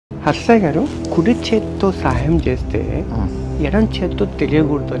హర్ష గారు కుడి చేత్తో సహాయం చేస్తే ఎడం చేత్తో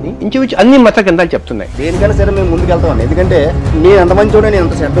తెలియకూడదని ఇంచుమించు అన్ని మత గ్రంథాలు చెప్తున్నాయి. దేనికైనా సరే మేము ముందుకు వెళ్తామండి. ఎందుకంటే నేను అంత మంచి నేను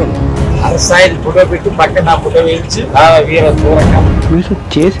అంత చెడ్డాను. మీరు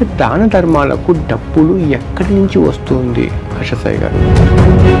చేసే దాన ధర్మాలకు డబ్బులు ఎక్కడి నుంచి వస్తుంది హర్షసాయి గారు?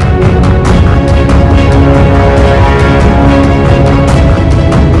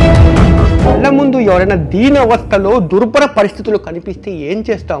 కళ్ళ ముందు ఎవరైనా దీన అవస్థలో దుర్భర పరిస్థితులు కనిపిస్తే ఏం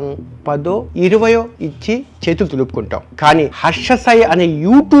చేస్తాము? 10, 20 ఇచ్చి చేతులు తులుపుకుంటాం. కానీ హర్షసాయి అనే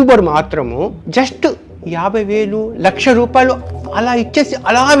యూట్యూబర్ మాత్రము జస్ట్ 50,000, 1,00,000 రూపాయలు అలా ఇచ్చేసి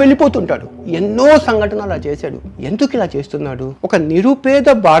అలా వెళ్ళిపోతుంటాడు. ఎన్నో సంఘటనలు అలా చేశాడు. ఎందుకు ఇలా చేస్తున్నాడు? ఒక నిరుపేద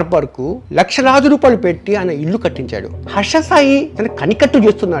బార్బర్ కు లక్షలాది రూపాయలు పెట్టి ఆయన ఇల్లు కట్టించాడు. హర్షసాయి తన కనికట్టు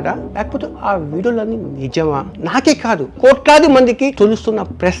చేస్తున్నాడా, లేకపోతే ఆ వీడియోలన్నీ నిజమా? నాకే కాదు, కోట్లాది మందికి తెలుస్తున్న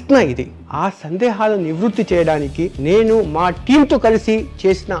ప్రశ్న ఇది. ఆ సందేహాలు నివృత్తి చేయడానికి నేను మా టీంతో కలిసి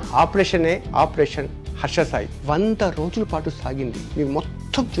చేసిన ఆపరేషన్ హర్షసాయి 100 రోజుల పాటు సాగింది. మీకు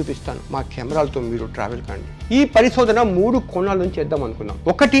మొత్తం చూపిస్తాను. మా కెమెరాలతో మీరు ట్రావెల్ కండి. ఈ పరిశోధన 3 కోణాల నుంచి చేద్దాం అనుకున్నాం.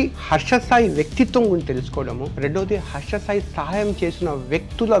 ఒకటి, హర్షసాయి వ్యక్తిత్వం గురించి తెలుసుకోవడము. రెండోది, హర్షసాయి సహాయం చేసిన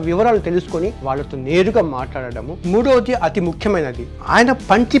వ్యక్తుల వివరాలు తెలుసుకొని వాళ్ళతో నేరుగా మాట్లాడడము. మూడవది, అతి ముఖ్యమైనది, ఆయన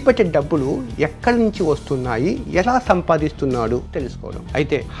పంచిపెట్టే డబ్బులు ఎక్కడి నుంచి వస్తున్నాయి, ఎలా సంపాదిస్తున్నాడు తెలుసుకోవడం.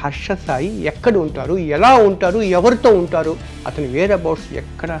 అయితే హర్షసాయి ఎక్కడ ఉంటారు, ఎలా ఉంటారు, ఎవరితో ఉంటారు, అతని వేర్ అబౌట్స్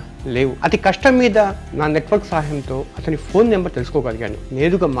ఎక్కడ లేవు. అతి కష్టం మీద నా నెట్వర్క్ సహాయంతో అతని ఫోన్ నెంబర్ తెలుసుకోగలిగాను.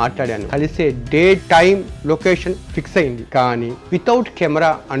 నేరుగా మాట్లాడాను. కలిసే డే, టైం, లొకేషన్ ఫిక్స్ అయింది. కానీ వితౌట్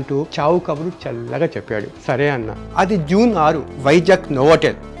కెమెరా అంటూ చావు కబురు చల్లగా చెప్పాడు. సరే అన్న. అది జూన్ 6 వైజాగ్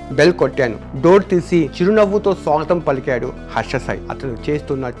నోవోటెల్. బెల్ కొట్టాను. డోర్ తీసి చిరునవ్వుతో స్వాగతం పలికాడు హర్షసాయి. అతను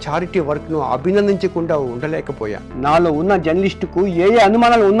చేస్తున్న చారిటీ వర్క్ ను అభినందించకుండా ఉండలేకపోయా. నాలో ఉన్న జర్నలిస్టుకు ఏ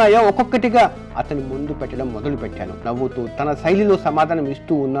అనుమానాలు ఉన్నాయో ఒక్కొక్కటిగా అతని ముందు పెట్టడం మొదలు పెట్టాను. నవ్వుతూ తన శైలిలో సమాధానం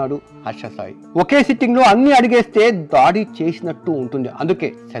ఇస్తూ ఉన్నాడు హర్షసాయి. ఒకే సిట్టింగ్ లో అన్ని అడిగేస్తే దాడి చేసినట్టు ఉంటుంది. అందుకే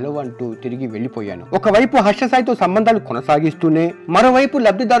సెలవు అంటూ తిరిగి వెళ్లిపోయాను. ఒకవైపు హర్షసాయితో సంబంధాలు కొనసాగిస్తూనే మరోవైపు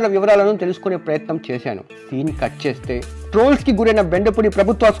లబ్ధిదారుల వివరాలను తెలుసుకునే ప్రయత్నం చేశాను. సీన్ కట్ చేస్తే ట్రోల్స్ కి గురైన బెండపూడి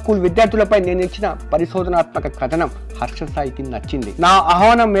ప్రభుత్వ స్కూల్ విద్యార్థులపై నేను ఇచ్చిన పరిశోధనాత్మక కథనం హర్షసాయికి నచ్చింది. నా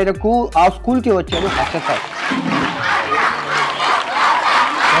ఆహ్వానం మేరకు ఆ స్కూల్ కి వచ్చాడు హర్షసాయి.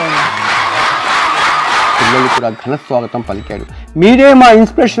 పిల్లలు కూడా ఘన స్వాగతం పలికాడు. మీరే మా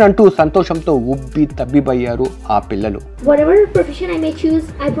ఇన్స్పిరేషన్ అంటూ సంతోషంతో ఉబ్బి తబ్బిబయ్యారు ఆ పిల్లలు. Whatever profession I may choose,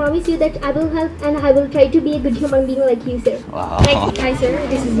 I promise you that I will help and I will try to be a good human being like you, sir. Wow. Hi, sir.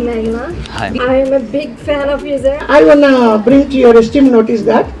 This is Naila. Hi. I am a big fan of you, sir. I want to bring to your esteemed notice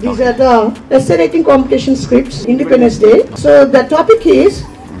that these are the essay writing competition scripts, Independence Day. So the topic is,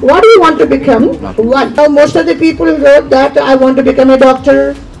 what do you want to become? One. Now most of the people wrote that I want to become a doctor.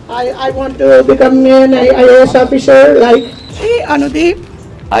 I want to become an IAS officer like Anudeep.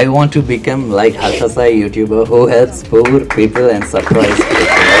 I want to become like Harsha YouTuber who helps poor people and surprise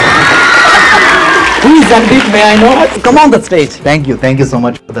people. Who is Anudeep? May I know? Come on the stage. Thank you so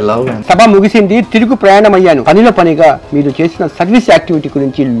much for the love. సభ ముగిసింది. తిరుగు ప్రయాణం అయ్యాను. పనిలో పనిగా మీరు చేసిన service activity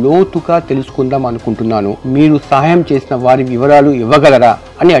గురించి లోతుగా తెలుసుకుందాం అనుకుంటున్నాను. మీరు సహాయం చేసిన వారి వివరాలు ఇవ్వగలరా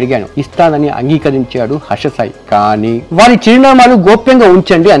అని అడిగాను. ఇస్తానని అంగీకరించాడు హర్షసాయి. కానీ వారి చిరునామాలు గోప్యంగా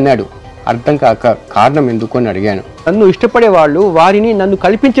ఉంచండి అన్నాడు. అర్థం కాక కారణం ఎందుకు అని అడిగాను. నన్ను ఇష్టపడే వాళ్ళు వారిని నన్ను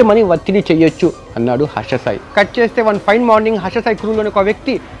కల్పించమని ఒత్తిడి చెయ్యొచ్చు అన్నాడు హర్షసాయి. కట్ చేస్తే వన్ ఫైన్ మార్నింగ్ హర్షసాయి క్రూలోని ఒక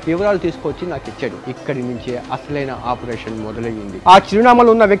వ్యక్తి వివరాలు తీసుకొచ్చి నాకు ఇచ్చాడు. ఇక్కడి నుంచే అసలైన ఆపరేషన్ మొదలయ్యింది. ఆ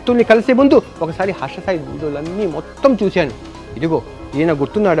చిరునామాలో ఉన్న వ్యక్తుల్ని కలిసే ముందు ఒకసారి హర్షసాయి వీడియోలన్నీ మొత్తం చూశాను. ఇదిగో ఈయన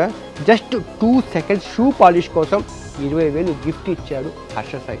గుర్తున్నాడా? జస్ట్ 2 seconds షూ పాలిష్ కోసం 20,000 గిఫ్ట్ ఇచ్చాడు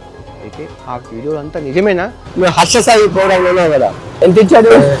హర్షసాయి. అయితే ఆ వీడియో అంతా నిజమేనా? మీరు హర్షసాయి ప్రోగ్రాంలో కదా, ఎంత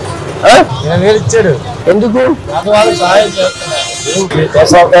ఇచ్చాడు? ఇచ్చాడు. ఎందుకు?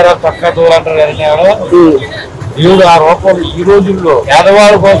 పక్క దూరంటాడు. దేవుడు ఆ రూపంలో ఈ రోజుల్లో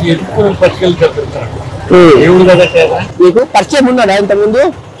పేదవాళ్ళ కోసం ఎక్కువ పట్టుకెళ్తాడు దేవుడు కదా. నీకు పరిచయం ఉన్నాడా ఇంతకుముందు?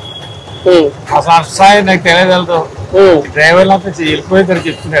 అసలు సాయం నాకు తెలియదు. డ్రైవర్లు అంతా వెళ్ళిపోయిందని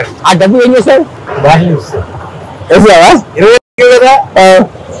చెప్తున్నాడు. ఆ డబ్బు ఏం చేశారు? కదా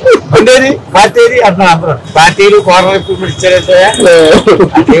ఉండేది పార్టీ అట్లా అందరూ పార్టీలు కోరలు ఇచ్చారంటే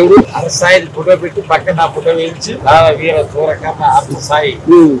దేవుడు అరసాయి ఫోటో పెట్టి పక్కన నా ఫోటో వేయించి వీర దూరకన్నా అరసాయి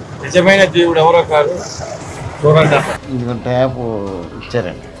నిజమైన దేవుడు ఎవరో కాదు చూడండి. ట్యాప్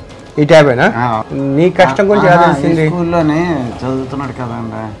ఇచ్చారండి. ఈ ట్యాబేనా? నీ కష్టం గురించి స్కూల్లోనే చదువుతున్నాడు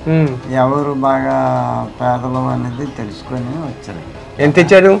కదండి, ఎవరు బాగా పేదలు అనేది తెలుసుకొని వచ్చారు. ఎంత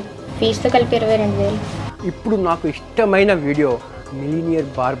ఇచ్చారు? ఫీజుతో కలిపి 22,000. ఇప్పుడు నాకు ఇష్టమైన వీడియో మిలీనియర్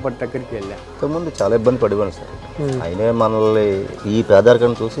బార్బర్ దగ్గరికి వెళ్ళా. ఇంతకుముందు చాలా ఇబ్బంది పడిపోయాను సార్. అయినా మనల్ని ఈ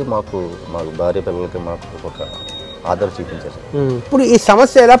పేదరికాన్ని చూసి మాకు భార్య పిల్లలకి మాకు ఒక ఆధార్ చూపించారు సార్. ఇప్పుడు ఈ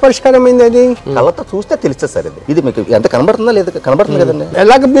సమస్య ఎలా పరిష్కారం అయింది? అది కళ్ళతో చూస్తే తెలుస్తుంది సార్. ఇది మీకు ఎంత కనబడుతుందా లేదా? కనబడుతుంది కదండి.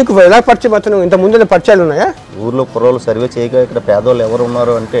 మీకు ఎలా పరిచయం అవుతున్నావు? ఇంత ముందు పరిచయాలు ఉన్నాయా? ఊర్లో కుర్రోళ్ళు సర్వే చేయగా ఇక్కడ పేదవాళ్ళు ఎవరు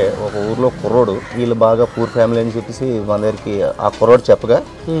ఉన్నారు అంటే ఒక ఊర్లో కుర్రోడు వీళ్ళు బాగా పూర్ ఫ్యామిలీ అని చెప్పేసి మన దగ్గరికి ఆ కుర్రోడు చెప్పగా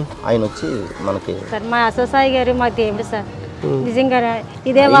ఆయన వచ్చి మనకి సార్ మా అసోసాయి గారు మాకు దేవుడు సార్. నిజంగా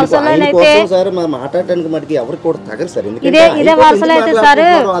ఇదే వర్షంలోనైతే మాట్లాడడానికి మనకి ఎవరికి కూడా తగదు సార్. ఇదే వర్షంలో అయితే సార్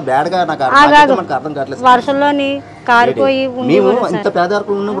వర్షంలోని కారిపోయి మేము ఇంత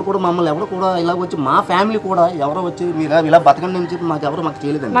పేదరికం ఉన్నప్పుడు కూడా మమ్మల్ని ఎవరు కూడా ఇలా వచ్చి మా ఫ్యామిలీ కూడా ఎవరో వచ్చి మీరు ఇలా బతకండి అని చెప్పి మాకు ఎవరు మాకు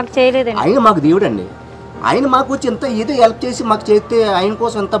చేయలేదండి. ఆయన మాకు దేవుడు అండి. ఆయన మాకు వచ్చి ఎంత ఏదో హెల్ప్ చేసి మాకు చేస్తే ఆయన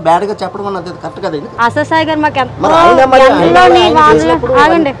కోసం ఎంత బ్యాడ్ గా చెప్పడం అన్నది కరెక్ట్ కదండి. అసోసాయి గారు మాకు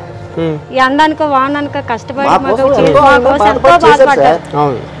ఆగండి ఎండనుకో వాననుకో కష్టపడి మాకు ఎంతో బాధపడ్డారు.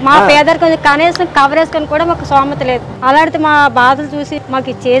 మా పేదరికం కనీసం కవర్ వేసుకొని కూడా మాకు సోమత లేదు. అలాంటి మా బాధలు చూసి మాకు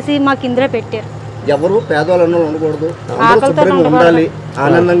ఇచ్చేసి మాకు ఇందులో పెట్టారు. ఎవరు పేదవాళ్ళు ఉండకూడదు, ఉండాలి,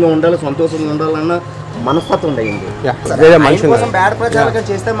 ఆనందంగా ఉండాలి, సంతోషంగా ఉండాలన్న మనస్తత్వం ఉండేది. బ్యాడ్ ప్రచారంగా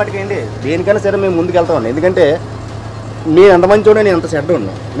చేస్తే మటుకేంటి దేనికైనా సరే మేము ముందుకు వెళ్తామండి. ఎందుకంటే నేను ఎంత మంచి నేను ఎంత చెడ్డ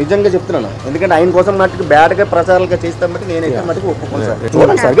ఉన్నాను నిజంగా చెప్తున్నాను. ఎందుకంటే ఆయన కోసం మటుకు బ్యాడ్గా ప్రచారాలుగా చేస్తే బట్టి నేనైతే మటుకు ఒప్పుకోను సార్.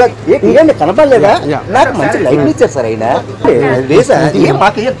 చూడండి సరిగా ఏంటంటే కనపడలేదా? నాకు మంచి లైఫ్ ఇచ్చారు సార్ ఆయన.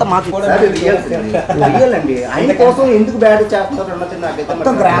 అండి ఆయన కోసం ఎందుకు బ్యాడ్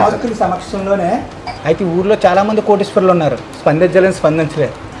చేస్తున్నారు గ్రామస్తుల సమక్షంలోనే. అయితే ఊర్లో చాలా మంది కోటీశ్వరులు ఉన్నారు, స్పందించలేని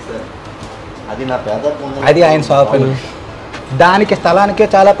స్పందించలేదు. అది నా పేదరికం, అది ఆయన స్వాపం. దానికి స్థలానికే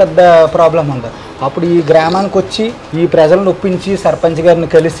చాలా పెద్ద ప్రాబ్లం ఉంది. అప్పుడు ఈ గ్రామానికి వచ్చి ఈ ప్రజలను ఒప్పించి సర్పంచ్ గారిని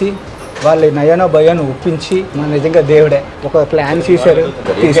కలిసి వాళ్ళు నయనో భయాన్ని ఒప్పించి మన నిజంగా దేవుడే ఒక ప్లాన్ చేశారు.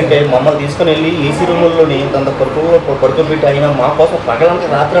 మమ్మల్ని తీసుకుని వెళ్ళి ఏసీ రూముల్లోని అంత పడుకోబెట్టి అయినా మా కోసం పగలంతా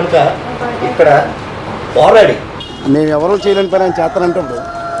రాత్రంతా ఇక్కడ పోరాడి మేము ఎవరో చేయలేని పని ఆయన చేస్తానంటే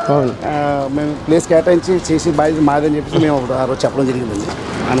మేము ప్లేస్ కేటాయించి చేసి బాధ్యత మాదని చెప్పేసి మేము ఆ రోజు చెప్పడం జరిగిందండి.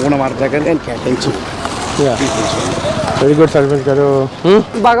 అనుకున్న మాట ప్రకారం ఆయన కేటాయించి వెరీ గుడ్ సర్పంచ్ గారు.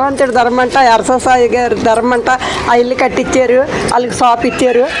 భగవంతుడి ధర్మం అంట, అరససాయి గారి ధర్మం అంట. ఆ ఇల్లు కట్టించారు, వాళ్ళకి షాప్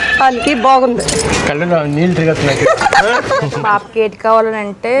ఇచ్చారు, వాళ్ళకి బాగుంది. నీళ్ళు తిరుగుతున్నాయి. పాపకి ఏటి కావాలని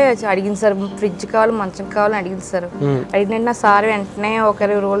అంటే అడిగింది సార్. ఫ్రిడ్జ్ కావాలి, మంచం కావాలని అడిగింది సార్. అడిగిన సార్ వెంటనే ఒక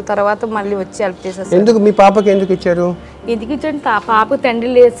 20 రోజుల తర్వాత మళ్ళీ వచ్చి హెల్ప్ చేశారు. ఎందుకు మీ పాపకి ఎందుకు ఇచ్చారు? ఎందుకు ఇచ్చారు? పాపకు తండ్రి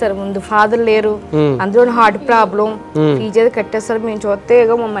లేదు సార్, ముందు ఫాదర్ లేరు, అందులో హార్ట్ ప్రాబ్లం, ఫీజు అయితే కట్టేస్తారు. మేము చూస్తే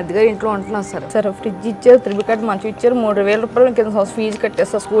మా మధ్యగారు ఇంట్లో ఉంటున్నాం సార్. ఫ్రిడ్జ్ ఇచ్చారు, 3 కట్ మంచం ఇచ్చారు, 3000 రూపాయలు కింద ఫీజు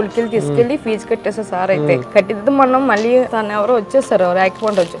కట్టేస్తారు. స్కూల్కి వెళ్ళి తీసుకెళ్లి ఫీజు కట్టేస్తారు సార్. అయితే కట్టితే మనం మళ్ళీ తను ఎవరో వచ్చేసారు,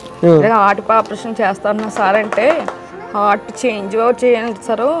 రాకపోండి వచ్చి హార్ట్ ఆపరేషన్ చేస్తారన్న సార్. అంటే హార్ట్ చేంజ్ చేయండి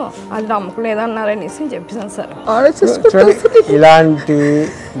సార్, అది నమ్మకం లేదన్నారనేసి చెప్పేసాను సార్. ఇలాంటి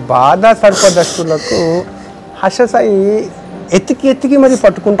బాధ సర్పదస్తులకు హర్ష సాయి ఎత్తికి మరి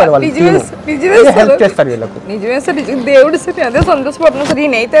పట్టుకుంటారు, వాళ్ళు హెల్ప్ చేస్తారు వీళ్ళకు. నిజమే సార్, దేవుడు సార్. అదే సంతోషపడుతున్నాం సార్.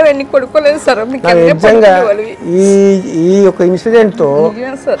 ఈయనైతే అవన్నీ కొడుకోలేదు సార్. నిజంగా ఈ యొక్క ఇన్సిడెంట్ తో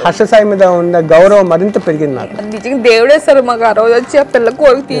హర్ష సాయి మీద ఉన్న గౌరవం మరింత పెరిగింది నాకు. నిజంగా దేవుడే సార్. మాకు ఆ రోజు వచ్చి ఆ పిల్ల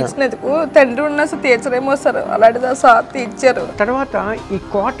కోరిక తీర్చినందుకు తండ్రి ఉన్నా సార్ తీర్చరేమో సార్, అలాంటిది సార్ తీర్చారు. తర్వాత ఈ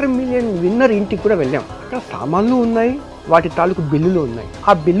 $250,000 విన్నర్ ఇంటికి కూడా వెళ్ళాం. అక్కడ సామాన్లు ఉన్నాయి, వాటి తాలూకు బిల్లులు ఉన్నాయి.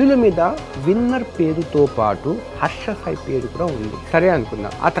 ఆ బిల్లుల మీద విన్నర్ పేరుతో పాటు హర్ష సాయి పేరు కూడా ఉంది. సరే అనుకున్నా.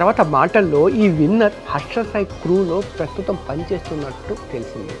 ఆ తర్వాత మాటల్లో ఈ విన్నర్ హర్ష సాయి క్రూలో ప్రస్తుతం పనిచేస్తున్నట్టు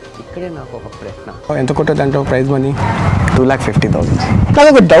తెలిసింది. ఇక్కడే నాకు ఒక ప్రశ్న, ఎంత కొట్టదు అంటే ప్రైజ్ మనీ? 2,50,000. నాకు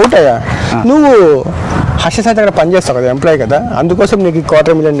ఒక డౌట్ అయ్యా, నువ్వు హర్ష సాయి దగ్గర పనిచేస్తావు కదా, ఎంప్లాయ్ కదా, అందుకోసం నీకు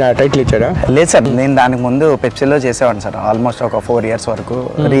 $250,000 టైటిల్ ఇచ్చాడా? లేదు సార్, నేను దానికి ముందు పెప్సీలో చేసేవాడిని సార్, ఆల్మోస్ట్ ఒక 4 years వరకు.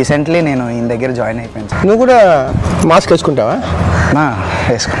 రీసెంట్లీ నేను ఈయన దగ్గర జాయిన్ అయిపోయాను సార్. నువ్వు కూడా మాస్క్ వేసుకుంటావా?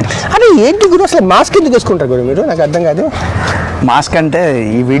 వేసుకుంటాను. అరే ఏంటి గురు, అసలు మాస్క్ ఎందుకు వేసుకుంటారు గురు మీరు? నాకు అర్థం కాదు. మాస్క్ అంటే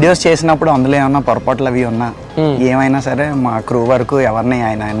ఈ వీడియోస్ చేసినప్పుడు అందులో ఏమన్నా పొరపాట్లు అవి ఉన్నా ఏమైనా సరే మా క్రూ వరకు ఎవరిని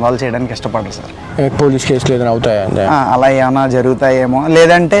ఆయన ఇన్వాల్వ్ చేయడానికి ఇష్టపడరు సార్. పోలీస్ కేసులు ఏదైనా అవుతాయా? అలా ఏమైనా జరుగుతాయేమో,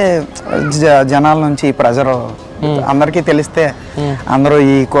 లేదంటే జనాల నుంచి ప్రెజర్ అందరికీ తెలిస్తే అందరూ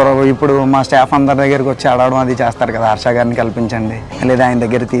ఇప్పుడు మా స్టాఫ్ అందరి దగ్గరికి వచ్చి అడగడం అది చేస్తారు కదా, హర్ష గారిని కల్పించండి లేదా ఆయన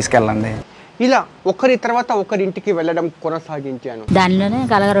దగ్గర తీసుకెళ్ళండి. ఇలా ఒకరి తర్వాత ఒకరింటికి వెళ్ళడం కొనసాగించాను. దానిలోనే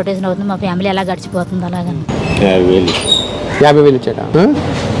అలాగా రొటేషన్ అవుతుంది. మా ఫ్యామిలీ ఎలా గడిచిపోతుంది అలాగా. 50,000 ఇచ్చాడా?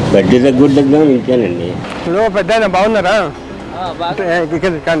 బడ్డీ దగ్గర ఇచ్చానండి. నువ్వు పెద్ద బాగున్నారా?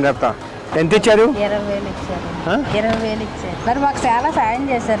 కానీ చెప్తా, ఎంత ఇచ్చారు? 20,000 ఇచ్చారు. 20,000 ఇచ్చారు. మరి మాకు చాలా సాయం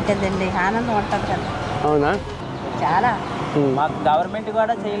చేశారు కదండి, ఆనందం ఉంటుంది కదా. అవునా? చాలా. మాకు గవర్నమెంట్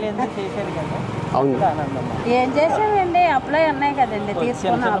కూడా చేయలేదు, చేశారు కదా. అవును. ఏం చేసామండి, అప్లై ఉన్నాయి కదండి,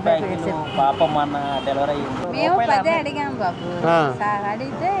 తీసుకున్నాం. పాపం అన్న డెలివరీ అయ్యింది. మేము 10 అడిగాం బాబు,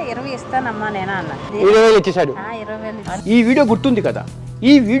 అడిగితే 20 ఇస్తానమ్మా నేను అన్న. 20,000 ఇచ్చేసాడు. 20,000. ఈ వీడియో గుర్తుంది కదా,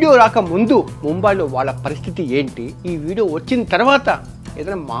 ఈ వీడియో రాక ముందు ముంబైలో వాళ్ళ పరిస్థితి ఏంటి, ఈ వీడియో వచ్చిన తర్వాత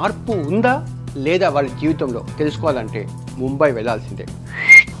ఏదైనా మార్పు ఉందా లేదా వాళ్ళ జీవితంలో తెలుసుకోవాలంటే ముంబై వెళ్ళాల్సిందే.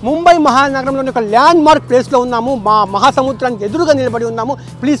 ముంబై మహానగరంలోని ఒక ల్యాండ్ మార్క్ ప్లేస్లో ఉన్నాము. మా మహాసముద్రానికి ఎదురుగా నిలబడి ఉన్నాము.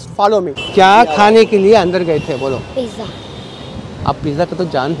 Please follow me. క్యా ఖానే కే లియే अंदर गए थे बोलो? पिज्जा. आप पिज़्ज़ा का तो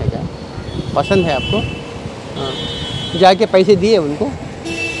जान है क्या? पसंद है आपको? हाँ. जाके पैसे दिए उनको?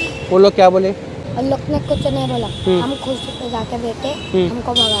 वो लोग क्या बोले? उन लोग ने कुछ नहीं बोला, हम खुद से जाके बैठे,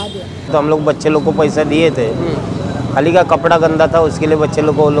 हमको भगा दिया. तो हम लोग बच्चे लोग को पैसा दिए थे, खाली का कपड़ा गंदा था उसके लिए बच्चे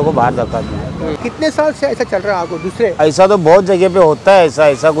लोग को उन लोग को बाहर धक्का दिया. कितने साल से ऐसा चल रहा है आपको? दूसरे ऐसा तो बहुत जगह पे होता है,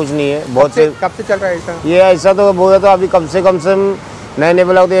 ऐसा कुछ नहीं है. बहुत से कब से चल रहा है ऐसा? ये ऐसा तो बोला तो अभी कम से कम नए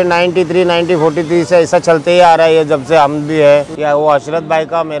ब्लॉग तो 93 43 से ऐसा चलते ही आ रहा है. ये जब से हम भी है या वो हशरत भाई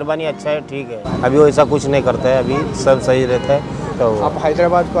का मेहरबानी अच्छा है, ठीक है. अभी वो ऐसा कुछ नहीं करता है, अभी सब सही रहता है. तो आप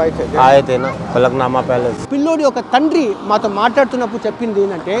हैदరాబాద్ को आए थे ना फलकनामा पैलेस. పిల్లోడి ఒక తండ్రి మాతో మాట్లాడుతున్నప్పుడు చెప్పింది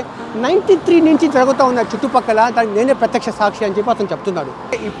ఏంటంటే 93 నుంచి జరుగుతూ ఉన్న చుట్టుపక్కల దానికి నేనే ప్రత్యక్ష సాక్షి అని చెప్పి అతను చెప్తున్నాడు.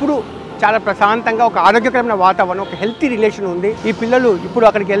 ఇప్పుడు చాలా ప్రశాంతంగా ఒక ఆరోగ్యకరమైన వాతావరణం, ఒక హెల్తీ రిలేషన్ ఉంది. ఈ పిల్లలు ఇప్పుడు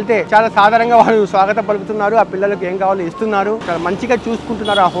అక్కడికి వెళ్తే చాలా సాధారణంగా వాళ్ళు స్వాగతం పలుకుతున్నారు. ఆ పిల్లలకు ఏం కావాలో ఇస్తున్నారు, చాలా మంచిగా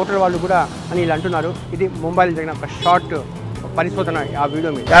చూసుకుంటున్నారు ఆ హోటల్ వాళ్ళు కూడా అని ఇలా అంటున్నారు. ఇది ముంబైలో జరిగిన ఒక షార్ట్ పరిశోధన. ఆ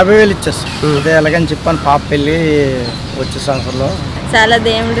వీడియో మీద 50,000 ఇచ్చేస్తాం అదే ఎలాగని చెప్పాను. పాప పెళ్ళి వచ్చే సంవత్సరంలో చాలా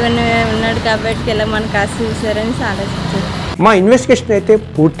దేవుడు ఉన్నాడు కాబట్టి ఇలా మనకు ఆశ చూసారని చాలా మా ఇన్వెస్టిగేషన్ అయితే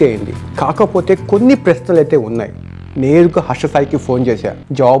పూర్తి అయింది. కాకపోతే కొన్ని ప్రశ్నలు అయితే ఉన్నాయి. నేరుగా హర్ష సాయికి ఫోన్ చేశా,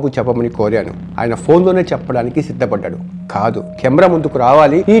 జవాబు చెప్పమని కోరాను. ఆయన ఫోన్లోనే చెప్పడానికి సిద్ధపడ్డాడు. కాదు, కెమెరా ముందుకు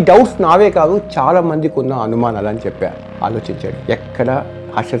రావాలి, ఈ డౌట్స్ నావే కాదు చాలా మందికి ఉన్న అనుమానాలు అని చెప్పా. ఆలోచించాడు. ఎక్కడ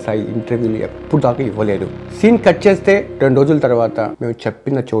హర్ష సాయి ఇంటర్వ్యూలు ఎప్పుడు దాకా ఇవ్వలేదు. సీన్ కట్ చేస్తే 2 రోజుల తర్వాత మేము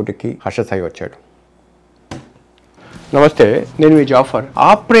చెప్పిన చోటుకి హర్ష సాయి వచ్చాడు. నమస్తే, నేను మీ జాఫర్.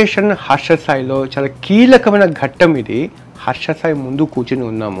 ఆపరేషన్ హర్ష సాయిలో చాలా కీలకమైన ఘట్టం ఇది. హర్ష సాయి ముందు కూర్చుని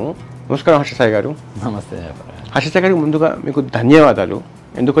ఉన్నాము. నమస్కారం హర్ష సాయి గారు. నమస్తే. హర్ష సాయి గారికి ముందుగా మీకు ధన్యవాదాలు,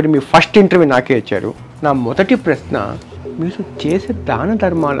 ఎందుకంటే మీ ఫస్ట్ ఇంటర్వ్యూ నాకే ఇచ్చారు. నా మొదటి ప్రశ్న, మీరు చేసే దాన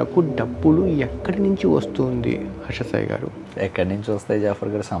ధర్మాలకు డబ్బులు ఎక్కడి నుంచి వస్తుంది హర్ష సాయి గారు? ఎక్కడి నుంచి వస్తాయి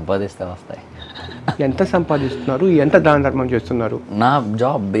జాఫర్ గారు? సంపాదిస్తే వస్తాయి. ఎంత సంపాదిస్తున్నారు, ఎంత దాన ధర్మం చేస్తున్నారు? నా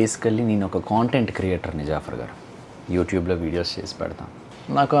జాబ్ బేసికల్లీ నేను ఒక కాంటెంట్ క్రియేటర్ని జాఫర్ గారు. యూట్యూబ్లో వీడియోస్ చేసి పెడతాను.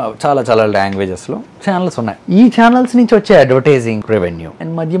 నాకు చాలా లాంగ్వేజెస్లో ఛానల్స్ ఉన్నాయి. ఈ ఛానల్స్ నుంచి వచ్చే అడ్వర్టైజింగ్ రెవెన్యూ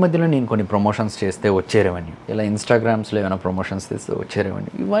అండ్ మధ్యలో నేను కొన్ని ప్రమోషన్స్ చేస్తే వచ్చే రెవెన్యూ, ఇలా ఇన్స్టాగ్రామ్స్లో ఏమైనా ప్రమోషన్స్ చేస్తే వచ్చే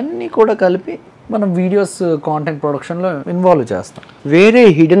రెవెన్యూ, ఇవన్నీ కూడా కలిపి మనం వీడియోస్ కాంటెంట్ ప్రొడక్షన్లో ఇన్వాల్వ్ చేస్తాం. వేరే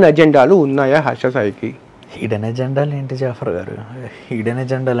హిడెన్ అజెండాలు ఉన్నాయా హర్ష సాయికి? హిడెన్ ఎజెండాలు ఏంటి జాఫర్ గారు? హిడెన్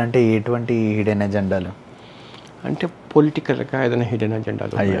ఎజెండాలు అంటే ఎటువంటి హిడెన్ ఎజెండాలు? అంటే పొలిటికల్గా ఏదైనా హిడెన్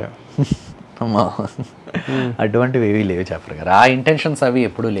అజెండాలు? అయ్యా అటువంటివి ఏవీ లేవు జాఫర్ గారు. ఆ ఇంటెన్షన్స్ అవి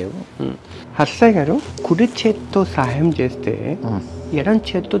ఎప్పుడూ లేవు. హర్షయ్ గారు, కుడి చేత్తో సహాయం చేస్తే ఎడం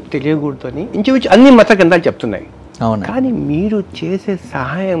చేత్తో తెలియకూడదు అని ఇంచుమించు అన్ని మత గ్రంథాలు చెప్తున్నాయి. అవును. కానీ మీరు చేసే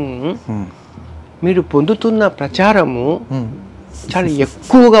సహాయం, మీరు పొందుతున్న ప్రచారము చాలా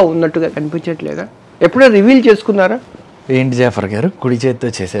ఎక్కువగా ఉన్నట్టుగా కనిపించట్లేదా? ఎప్పుడైనా రివీల్ చేసుకున్నారా? ఏంటి జాఫర్ గారు? కుడి చేతితో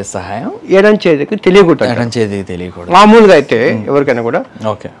చేసే సహాయం ఎడం చేతికి తెలియకూడదు. ఎడం చేతికి తెలియకూడదు మామూలుగా అయితే ఎవరికైనా కూడా.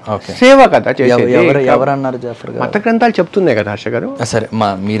 Okay okay. సేవ కదా చేసేది. ఎవరన్నారు జాఫర్ గారు? మత గ్రంథాలు చెప్తున్నాయి కదా హర్ష గారు. సరే,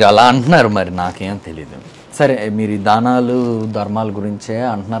 మీరు అలా అంటున్నారు, మరి నాకేం తెలీదు. సరే, మీరు ఈ దానాలు ధర్మాల గురించే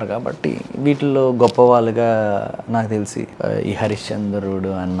అంటున్నారు కాబట్టి వీటిల్లో గొప్పవాళ్ళుగా నాకు తెలిసి ఈ హరిశ్చంద్రుడు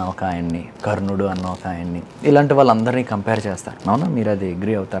అన్న ఒక ఆయన్ని, కర్ణుడు అన్న ఒక ఆయన్ని, ఇలాంటి వాళ్ళందరినీ కంపేర్ చేస్తారు. అవునా? మీరు అది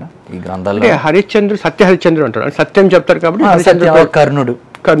అగ్రీ అవుతారా? ఈ గ్రంథాల్లో హరిశ్చంద్రుడు, సత్య హరిశ్చంద్రుడు అంటారు, సత్యం చెప్తారు కాబట్టి కర్ణుడు,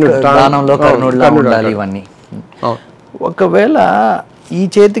 దానంలో కర్ణుడులా ఉండాలి ఇవన్నీ. ఒకవేళ ఈ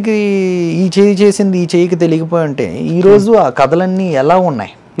చేతికి ఈ చేయి చేసింది ఈ చేయికి తెలియకపోయి ఉంటే ఈరోజు ఆ కథలన్నీ ఎలా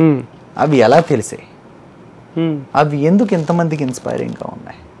ఉన్నాయి, అవి ఎలా తెలిసాయి, అవి ఎందుకు ఎంతమందికి ఇన్స్పైరింగ్గా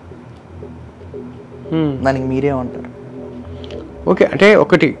ఉన్నాయి, దానికి మీరేమంటారు? ఓకే, అంటే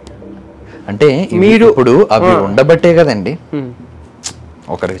ఒకటి అంటే మీరు ఇప్పుడు అవి ఉండబట్టే కదండి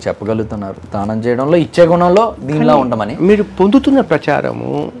ఒకరికి చెప్పగలుగుతున్నారు దానం చేయడంలో, ఇచ్చే గుణంలో, దీనిలో ఉండమని. మీరు పొందుతున్న ప్రచారం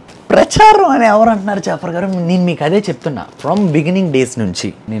అని ఎవరు అంటున్నారు జాఫర్ గారు? నేను మీకు అదే చెప్తున్నా. ఫ్రమ్ బిగినింగ్ డేస్ నుంచి,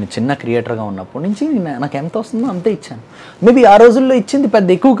 నేను చిన్న క్రియేటర్గా ఉన్నప్పటి నుంచి నాకు ఎంత వస్తుందో అంతే ఇచ్చాను. మేబీ ఆ రోజుల్లో ఇచ్చింది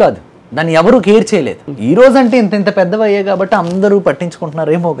పెద్ద ఎక్కువ కాదు, దాన్ని ఎవరు కేర్ చేయలేదు. ఈ రోజు అంటే ఇంత పెద్దవి అయ్యాయి కాబట్టి అందరూ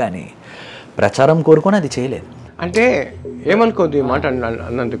పట్టించుకుంటున్నారేమో, కానీ ప్రచారం కోరుకొని అది చేయలేదు. అంటే ఏమనుకోద్దు ఈ మాట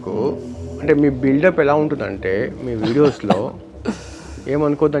అన్నందుకు. అంటే మీ బిల్డప్ ఎలా ఉంటుందంటే మీ వీడియోస్లో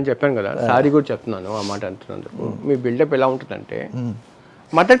ఏమనుకోద్దని చెప్పాను కదా, సారీ కూడా చెప్తున్నాను ఆ మాట అంటున్నందుకు. మీ బిల్డప్ ఎలా ఉంటుందంటే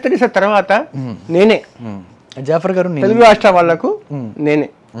మదర్ తెరీసా తర్వాత నేనే జాఫర్ గారు, తెలుగు రాష్ట్ర వాళ్ళకు నేనే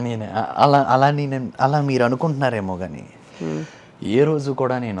అలా మీరు అనుకుంటున్నారేమో, కానీ ఏ రోజు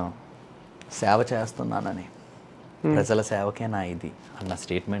కూడా నేను సేవ చేస్తున్నానని, ప్రజల సేవకే నా ఇది అన్న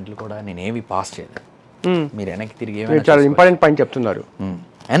స్టేట్మెంట్లు కూడా నేనేవి పాస్ చేయలేదు. మీరు వెనక్కి తిరిగి చాలా ఇంపార్టెంట్ పాయింట్ చెప్తున్నారు.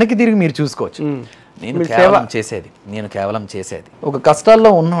 వెనక్కి తిరిగి మీరు చూసుకోవచ్చు. నేను కేవలం చేసేది ఒక కష్టాల్లో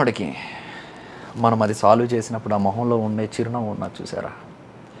ఉన్నవాడికి మనం అది సాల్వ్ చేసినప్పుడు ఆ మొహంలో ఉండే చిరునవ్వు ఉన్నది చూసారా,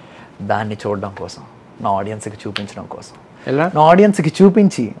 దాన్ని చూడడం కోసం, నా ఆడియన్స్కి చూపించడం కోసం, నా ఆడియన్స్కి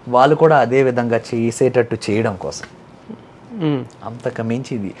చూపించి వాళ్ళు కూడా అదే విధంగా చేసేటట్టు చేయడం కోసం. అంతకు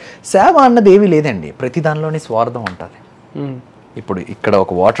మించి ఇది సేవ అన్నది ఏమీ లేదండి. ప్రతి దానిలోని స్వార్థం ఉంటుంది. ఇప్పుడు ఇక్కడ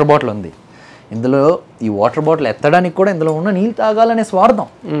ఒక వాటర్ బాటిల్ ఉంది, ఇందులో ఈ వాటర్ బాటిల్ ఎత్తడానికి కూడా ఇందులో ఉన్న నీళ్ళు తాగాలనే స్వార్థం.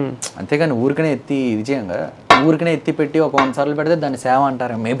 అంతేగాని ఊరికనే ఎత్తి విజయంగా ఊరికనే ఎత్తి పెట్టి ఒక 100 సార్లు పెడితే దాన్ని సేవ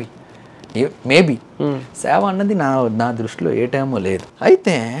అంటారు. మేబీ సేవ అన్నది నా దృష్టిలో ఏ టైమో లేదు.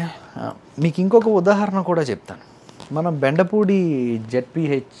 అయితే మీకు ఇంకొక ఉదాహరణ కూడా చెప్తాను. మనం బెండపూడి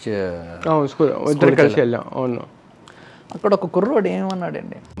ZPH కలిసి వెళ్ళాం. అవును, అక్కడ ఒక కుర్రోడు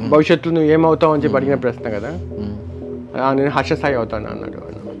ఏమన్నాడండి, భవిష్యత్తులో నువ్వు ఏమవుతావు అని చెప్పి అడిగిన ప్రశ్న కదా, నేను హర్ష సాయి అవుతాను అన్నాడు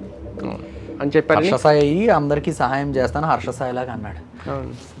అని చెప్పారు. హర్ష సాయి అందరికీ సహాయం చేస్తాను హర్ష సాయి లాగా అన్నాడు.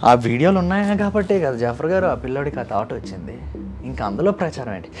 ఆ వీడియోలు ఉన్నాయి కాబట్టే కదా జాఫర్ గారు ఆ పిల్లోడికి ఆ థాట్ వచ్చింది. ఇంకా అందులో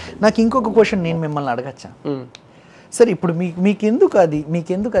ప్రచారం ఏంటి? నాకు ఇంకొక క్వశ్చన్ నేను మిమ్మల్ని అడగచ్చా? సరే, ఇప్పుడు మీకెందుకు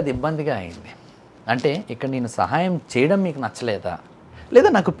అది ఇబ్బందిగా అయింది? అంటే ఇక్కడ నేను సహాయం చేయడం మీకు నచ్చలేదా, లేదా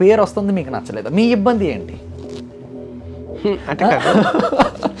నాకు పేరు వస్తుంది మీకు నచ్చలేదా? మీ ఇబ్బంది ఏంటి?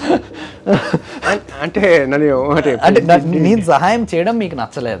 అంటే నేను సహాయం చేయడం మీకు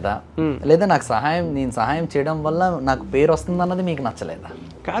నచ్చలేదా, లేదా నేను సహాయం చేయడం వల్ల నాకు పేరు వస్తుంది అన్నది మీకు నచ్చలేదా?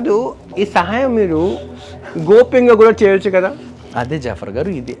 కాదు, ఈ సహాయం మీరు గోప్యంగా కూడా చేయొచ్చు కదా. అదే జాఫర్ గారు,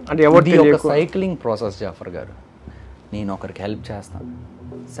 ఇది ఒక సైక్లింగ్ ప్రాసెస్ జాఫర్ గారు. నేను ఒకరికి హెల్ప్ చేస్తాను,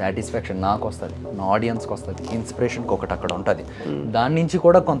 సాటిస్ఫాక్షన్ నాకు వస్తుంది, నా ఆడియన్స్కి వస్తుంది, ఇన్స్పిరేషన్కి ఒకటి అక్కడ ఉంటుంది, దాని నుంచి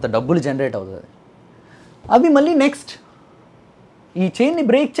కూడా కొంత డబ్బులు జనరేట్ అవుతుంది. అవి మళ్ళీ నెక్స్ట్ ఈ చైన్ని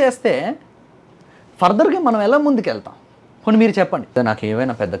బ్రేక్ చేస్తే ఫర్దర్గా మనం ఎలా ముందుకు వెళ్తాం? కొన్ని మీరు చెప్పండి. నాకు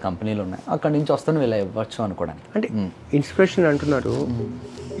ఏవైనా పెద్ద కంపెనీలు ఉన్నాయి, అక్కడి నుంచి వస్తాను ఇలా ఇవ్వచ్చు అనుకోవడానికి. అంటే ఇన్స్పిరేషన్ అంటున్నారు,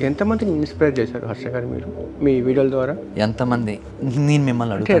 ఎంతమందిని ఇన్స్పైర్ చేశారు హర్ష గారు మీరు మీ వీడియోల ద్వారా? ఎంతమంది? నేను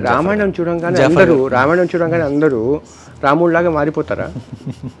మిమ్మల్ని అంటే రామాయణం చూడంగానే అందరూ రాముడిలాగా మారిపోతారా?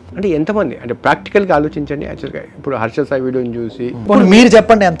 అంటే ఎంతమంది? అంటే ప్రాక్టికల్గా ఆలోచించండి. యాక్చువల్గా ఇప్పుడు హర్ష సాయి వీడియోని చూసి మీరు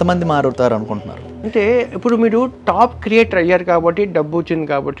చెప్పండి ఎంతమంది మారుతారు అనుకుంటున్నారు? అంటే ఇప్పుడు మీరు టాప్ క్రియేటర్ అయ్యారు కాబట్టి, డబ్బు వచ్చింది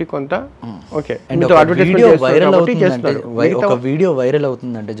కాబట్టి కొంత ఓకే, ఒక వీడియో వైరల్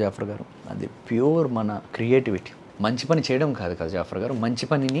అవుతుందంటే జాఫర్ గారు, అది ప్యూర్ మన క్రియేటివిటీ. మంచి పని చేయడం కాదు కదా జాఫర్ గారు, మంచి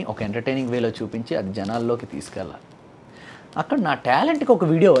పనిని ఒక ఎంటర్టైనింగ్ వేలో చూపించి అది జనాల్లోకి తీసుకెళ్ళాలి. అక్కడ నా టాలెంట్కి ఒక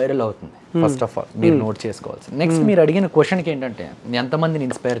వీడియో వైరల్ అవుతుంది. ఫస్ట్ ఆఫ్ ఆల్ మీరు నోట్ చేసుకోవాల్సి. నెక్స్ట్ మీరు అడిగిన క్వశ్చన్కి ఏంటంటే ఎంతమందిని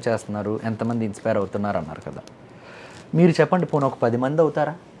ఇన్స్పైర్ చేస్తున్నారు, ఎంతమంది ఇన్స్పైర్ అవుతున్నారు అన్నారు కదా. మీరు చెప్పండి, పోనీ ఒక 10 మంది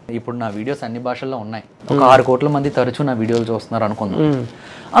అవుతారా? ఇప్పుడు నా వీడియోస్ అన్ని భాషల్లో ఉన్నాయి, ఒక 6 కోట్ల మంది తరచూ నా వీడియోలు చూస్తున్నారు అనుకుందాం.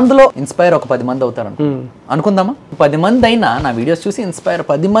 అందులో ఇన్స్పైర్ ఒక 10 మంది అవుతారు అనుకుందామా? 10 మంది అయినా నా వీడియోస్ చూసి ఇన్స్పైర్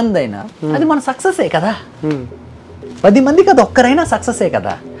 10 మంది అయినా అది మన సక్సెసే కదా. 10 మందికి అది ఒక్కరైనా సక్సెసే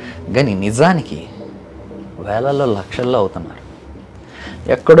కదా. కానీ నిజానికి వేలల్లో లక్షల్లో అవుతున్నారు.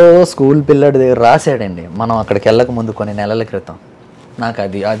 ఎక్కడో స్కూల్ పిల్లడి దగ్గర రాశాడండి, మనం అక్కడికి వెళ్ళక ముందు కొన్ని నెలల క్రితం. నాకు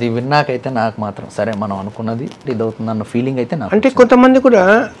అది విన్నాకైతే నాకు మాత్రం సరే మనం అనుకున్నది ఇది అవుతుందన్న ఫీలింగ్ అయితే నాకు. అంటే కొంతమంది కూడా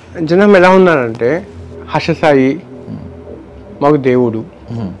జనం ఎలా ఉన్నారంటే, హర్ష సాయి మాకు దేవుడు,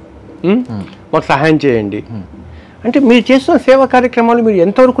 మాకు సహాయం చేయండి అంటే మీరు చేస్తున్న సేవా కార్యక్రమాలు మీరు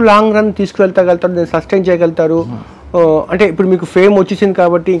ఎంతవరకు లాంగ్ రన్ తీసుకువెళ్తగలుగుతారు, దాన్ని సస్టైన్ చేయగలుగుతారు? అంటే ఇప్పుడు మీకు ఫేమ్ వచ్చేసింది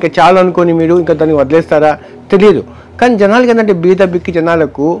కాబట్టి ఇంకా చాలా అనుకొని మీరు ఇంకా దాన్ని వదిలేస్తారా తెలియదు. కానీ జనాలకి ఏంటంటే బీద బిక్కి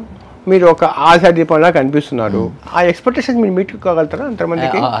జనాలకు మీరు ఒక ఆశాదీపంలా కనిపిస్తున్నారు. ఆ ఎక్స్పెక్టేషన్ మీరు మీట్ కాగలుగుతారా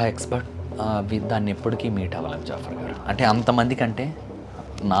అంతమందికి? దాన్ని ఎప్పటికీ మీట్ అవ్వలేం జాఫర్ గారు. అంటే అంతమంది కంటే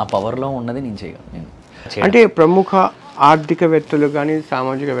నా పవర్లో ఉన్నది నేను చేయగలను. అంటే ప్రముఖ ఆర్థికవేత్తలు కానీ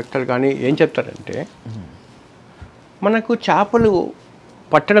సామాజికవేత్తలు కానీ ఏం చెప్తారంటే, మనకు చేపలు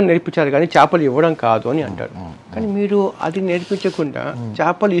పట్టడం నేర్పించారు కానీ చేపలు ఇవ్వడం కాదు అని అంటారు. కానీ మీరు అది నేర్పించకుండా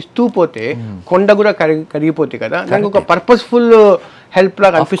చేపలు ఇస్తూ పోతే కొండ కూడా కరిగిపోతాయి కదా. దానికి ఒక పర్పస్ఫుల్ హెల్ప్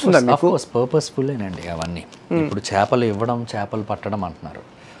లాగా అనిపిస్తుందా మీకు? పర్పస్ఫుల్లేనండి అవన్నీ. ఇప్పుడు చేపలు ఇవ్వడం, చేపలు పట్టడం అంటున్నారు.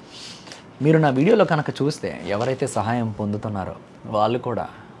 మీరు నా వీడియోలో కనుక చూస్తే ఎవరైతే సహాయం పొందుతున్నారో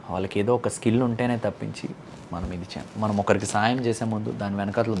వాళ్ళకి ఏదో ఒక స్కిల్ ఉంటేనే తప్పించి మనం ఒకరికి సహాయం చేసే ముందు దాని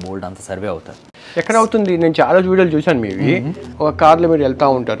వెనకాల బోల్డ్ అంత సర్వే అవుతారు. ఎక్కడ అవుతుంది? నేను చాలా వీడియోలు చూశాను మీవి. ఒక కార్లో మీరు వెళ్తూ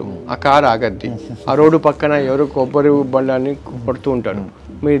ఉంటారు, ఆ కార్ ఆగద్ది, ఆ రోడ్డు పక్కన ఎవరో కొబ్బరి బండాన్ని కొడుతూ ఉంటారు,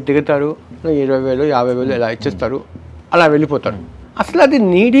 మీరు దిగుతారు, 20,000 50,000 ఇలా ఇచ్చేస్తారు, అలా వెళ్ళిపోతారు. అసలు అది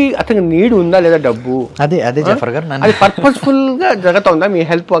అతనికి నీడ్ ఉందా లేదా డబ్బు? అదే జఫర్ గారు, అది పర్పస్ఫుల్గా జరుగుతుందా మీ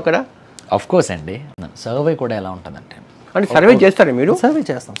హెల్ప్ అక్కడ? ఆఫ్ కోర్స్ అండి. సర్వే కూడా ఎలా ఉంటుందంటే అంటే సర్వే చేస్తారా మీరు? సర్వే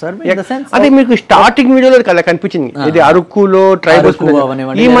చేస్తాం. సర్వే అదే మీకు స్టార్టింగ్ వీడియోలో అలా కనిపించింది, ఇది అరకులో ట్రైబల్స్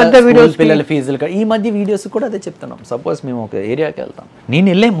ఈ మధ్య వీడియోస్ పిల్లల ఫీజులు ఈ మధ్య వీడియోస్ కూడా అదే చెప్తున్నాం. సపోజ్ మేము ఒక ఏరియాకి వెళ్తాం, నేను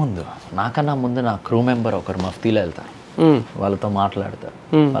వెళ్ళే ముందు నాకన్నా ముందు నా క్రూ మెంబర్ ఒకరు మఫ్తీలో వెళ్తారు, వాళ్ళతో మాట్లాడతారు,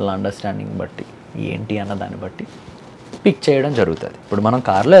 వాళ్ళ అండర్స్టాండింగ్ బట్టి ఏంటి అన్న దాన్ని బట్టి పిక్ చేయడం జరుగుతుంది. ఇప్పుడు మనం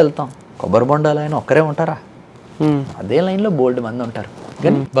కార్లో వెళ్తాం, కొబ్బరి బొండాలు అయినా ఒక్కరే ఉంటారా? అదే లైన్లో బోల్డ్ మంది ఉంటారు.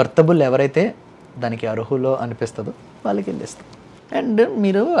 కానీ వర్తబుల్ ఎవరైతే దానికి అర్హులో అనిపిస్తుందో వాళ్ళకి వెళ్ళిస్తాం. అండ్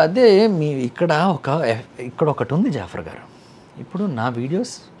మీరు అదే మీ ఇక్కడ ఒకటి ఉంది జాఫర్ గారు, ఇప్పుడు నా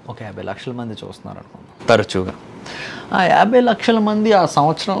వీడియోస్ ఒక 50 లక్షల మంది చూస్తున్నారు అనుకుందాం తరచుగా. ఆ 50 లక్షల మంది ఆ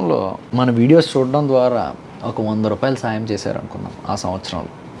సంవత్సరంలో మన వీడియోస్ చూడడం ద్వారా ఒక 100 రూపాయలు సాయం చేశారు అనుకుందాం. ఆ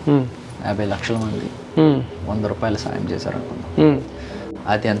సంవత్సరంలో 50 లక్షల మంది 100 రూపాయలు సాయం చేశారు అనుకుందాం.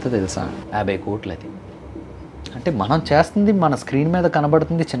 అది ఎంత తెలుసా? 50 కోట్లు. అది అంటే మనం చేస్తుంది మన స్క్రీన్ మీద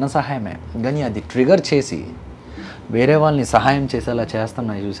కనబడుతుంది చిన్న సహాయమే, కానీ అది ట్రిగర్ చేసి వేరే వాళ్ళని సహాయం చేసేలా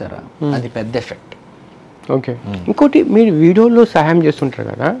చేస్తున్నాయి చూసారా, అది పెద్ద ఎఫెక్ట్. ఓకే, ఇంకోటి మీరు వీడియోలో సహాయం చేస్తుంటారు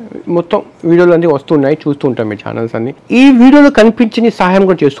కదా, మొత్తం వీడియోలు అన్నీ వస్తున్నాయి చూస్తూ ఉంటాం మీ ఛానల్స్ అన్ని. ఈ వీడియోలో కనిపించని సహాయం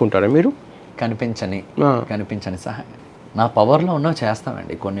కూడా చేస్తుంటారా మీరు? కనిపించని సహాయం నా పవర్లో ఉన్నవి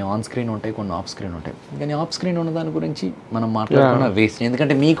చేస్తామండి. కొన్ని ఆన్ స్క్రీన్ ఉంటాయి, కొన్ని ఆఫ్ స్క్రీన్ ఉంటాయి. కానీ ఆఫ్ స్క్రీన్ ఉన్న దాని గురించి మనం మాట్లాడుకున్న వేస్ట్,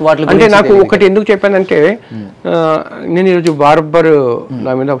 ఎందుకంటే మీకు వాటి అంటే నాకు ఒకటి ఎందుకు చెప్పానంటే, నేను ఈరోజు బార్బర్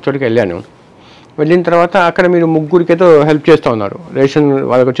నా మీద ఒక చోటుకి వెళ్ళాను. వెళ్ళిన తర్వాత అక్కడ మీరు ముగ్గురికి ఏదో హెల్ప్ చేస్తూ ఉన్నారు, రేషన్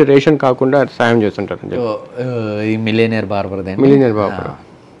వాళ్ళకి వచ్చి రేషన్ కాకుండా సాయం చేస్తుంటారు. మిలియనర్ బార్బర్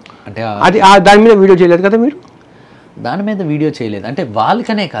అంటే అది దాని మీద వీడియో చేయలేదు కదా మీరు? దాని మీద వీడియో చేయలేదు అంటే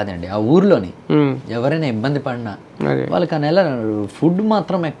వాళ్ళకనే కాదండి, ఆ ఊర్లోని ఎవరైనా ఇబ్బంది పడినా వాళ్ళకి ఆ నెల ఫుడ్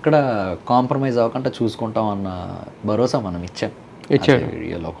మాత్రం ఎక్కడ కాంప్రమైజ్ అవ్వకుండా చూసుకుంటాం అన్న భరోసా మనం ఇచ్చాం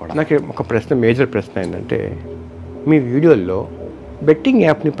వీడియోలో కూడా. నాకు ఒక ప్రశ్న, మేజర్ ప్రశ్న ఏంటంటే, మీ వీడియోల్లో బెట్టింగ్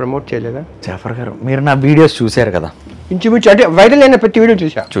యాప్ని ప్రమోట్ చేయలేదా? జాఫర్ గారు మీరు నా వీడియోస్ చూశారు కదా, ఇంచుమించు అంటే వైరల్ అయిన ప్రతి వీడియో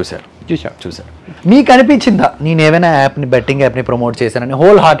చూసారు. మీకు అనిపించిందా నేను ఏమైనా యాప్ని బెట్టింగ్ యాప్ని ప్రమోట్ చేశానని?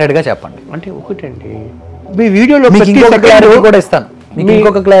 హోల్ హార్టెడ్గా చెప్పండి. అంటే ఒకటండి, మీ వీడియోలో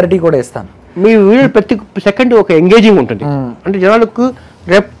ఇంకొక క్లారిటీ కూడా ఇస్తాను. మీ వీడియో ప్రతి సెకండ్ ఒక ఎంగేజింగ్ ఉంటుంది, అంటే జనాలకు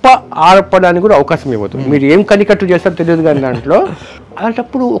రెప్ప ఆడపడానికి కూడా అవకాశం ఇవ్వదు. మీరు ఏం కనికట్టు చేస్తారో తెలియదు కానీ దాంట్లో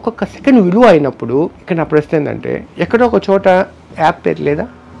అలాంటప్పుడు ఒక్కొక్క సెకండ్ విలువ అయినప్పుడు ఇక్కడ నా ప్రశ్న ఏంటంటే, ఎక్కడో ఒక చోట యాప్ పేరు లేదా?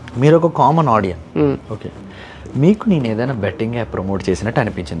 మీరు ఒక కామన్ ఆడియన్స్, ఓకే, మీకు నేను ఏదైనా బెట్టింగ్ యాప్ ప్రమోట్ చేసినట్టు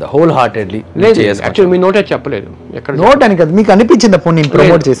అనిపించిందా? హోల్ హార్టెడ్లీ లేదు, యాక్చువల్లీ మీ నోటే చెప్పలేదు. ఎక్కడ నోట్ అని కదా, మీకు అనిపించిందా పోనీ నేను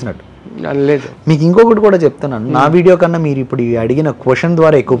ప్రమోట్ చేసినట్టు? లేదు. మీకు ఇంకొకటి కూడా చెప్తున్నాను, నా వీడియో కన్నా మీరు ఇప్పుడు అడిగిన క్వశ్చన్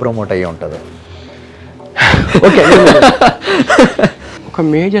ద్వారా ఎక్కువ ప్రమోట్ అయ్యి ఉంటుంది. ఓకే, ఒక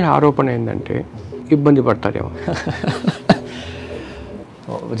మేజర్ ఆరోపణ ఏంటంటే ఇబ్బంది పడతారేమో.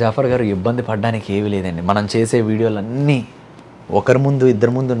 జాఫర్ గారు ఇబ్బంది పడడానికి ఏమీ లేదండి. మనం చేసే వీడియోలన్నీ ఒకరి ముందు,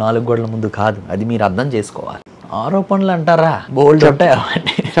 ఇద్దరి ముందు, 4 గోడల ముందు కాదు, అది మీరు అర్థం చేసుకోవాలి. ఆరోపణలు అంటారా, బోల్డ్ ఉంటాయి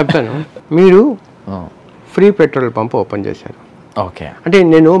అవన్నీ. చెప్తాను. మీరు ఫ్రీ పెట్రోల్ పంప్ ఓపెన్ చేశారు. ఓకే, అంటే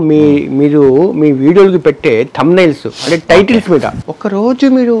నేను మీరు మీ వీడియోలకి పెట్టే థంబ్నైల్స్ అంటే టైటిల్స్ మీద ఒకరోజు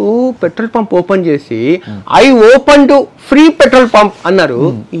మీరు పెట్రోల్ పంప్ ఓపెన్ చేసి I opened free petrol pump అన్నారు.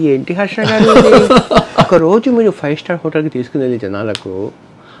 ఏంటి హర్ష గారు? ఒకరోజు మీరు 5 స్టార్ హోటల్కి తీసుకుని వెళ్ళి జనాలకు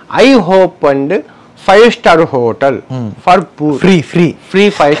I opened 5 star hotel for poor, free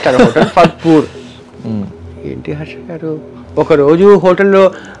 5 star hotel for poor. ఏంటి హర్ష గారు? ఒకరోజు హోటల్లో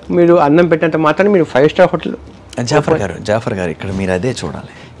మీరు అన్నం పెట్టినంత మాత్రాన్ని మీరు 5 స్టార్ హోటల్. జాఫర్ గారు ఇక్కడ మీరు అదే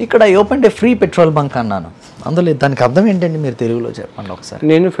చూడాలి. ఇక్కడ ఓపెన్ ఫ్రీ పెట్రోల్ బంక్ అన్నాను, అందులో దానికి అర్థం ఏంటండి మీరు తెలుగులో చెప్పండి ఒకసారి.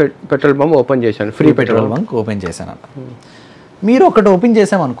 నేను పెట్రోల్ బంక్ ఓపెన్ చేశాను, ఫ్రీ పెట్రోల్ బంక్ ఓపెన్ చేశాను. మీరు ఒకటి ఓపెన్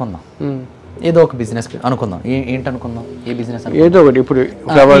చేసాం అనుకుందాం, ఏదో ఒక బిజినెస్ అనుకుందాం. ఏంటనుకుందాం? ఏ బిజినెస్? ఏదో ఒకటి. ఇప్పుడు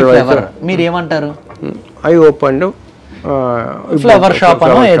మీరు ఏమంటారు? ఐ ఓపెన్ ఫ్లవర్ షాప్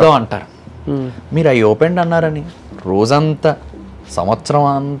అనో ఏదో అంటారు. మీరు ఐ ఓపెన్ అన్నారని రోజంతా సంవత్సరం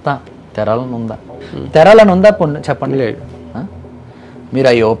అంతా తెరాలని ఉందా? తెరాలని ఉందా చెప్పండి. లేదు. మీరు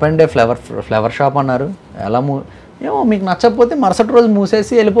ఐ ఓపెన్ ఫ్లవర్ షాప్ అన్నారు, ఎలా ఏమో మీకు నచ్చకపోతే మరుసటి రోజు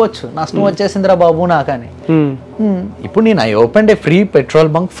మూసేసి వెళ్ళిపోవచ్చు, నష్టం వచ్చేసిందిరా బాబు నాకని. ఇప్పుడు నేను I open free petrol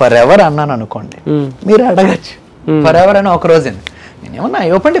bunk for ever అన్నాను అనుకోండి, మీరు అడగచ్చు ఫర్ ఎవర్ అని ఒక రోజు. నేనేమన్నా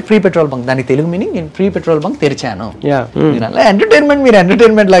I open free petrol bunk, దానికి తెలుగు మీనింగ్ నేను ఫ్రీ పెట్రోల్ బంక్ తెరిచాను. అలా ఎంటర్టైన్మెంట్, మీరు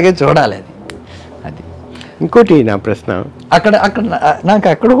ఎంటర్టైన్మెంట్ లాగే చూడాలి. అది ఇంకోటి నా ప్రశ్న. అక్కడ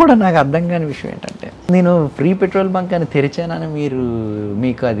అక్కడ కూడా నాకు అర్థం కాని విషయం ఏంటంటే, నేను ఫ్రీ పెట్రోల్ బంక్ అని తెరిచానని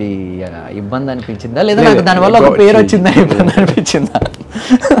మీకు అది ఇబ్బంది అనిపించిందా, లేదా నాకు దానివల్ల ఒక పేరు వచ్చిందా ఇబ్బంది అనిపించిందా?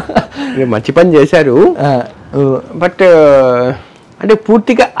 మంచి పని చేశారు, బట్ అంటే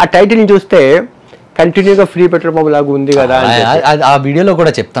పూర్తిగా ఆ టైటిల్ని చూస్తే కంటిన్యూగా ఫ్రీ పెట్రోల్ పంప్ లాగా ఉంది కదా. ఆ వీడియోలో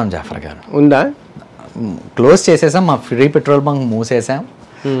కూడా చెప్తాం జాఫర్ గారు. ఉందా? క్లోజ్ చేసేసాం, మా ఫ్రీ పెట్రోల్ బంక్ మూసేసాం,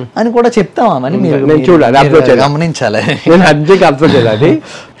 అని కూడా చెప్తామని మీరు గమనించాలి.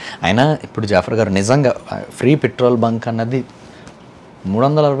 అయినా ఇప్పుడు జాఫర్ గారు నిజంగా ఫ్రీ పెట్రోల్ బంక్ అన్నది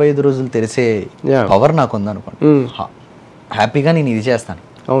 365 రోజులు తెరిసే పవర్ నాకు ఉందనుకోండి, హ్యాపీగా నేను ఇది చేస్తాను.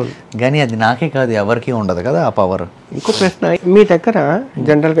 కానీ అది నాకే కాదు, ఎవరికి ఉండదు కదా ఆ పవర్. ఇంకో ప్రశ్న, మీ దగ్గర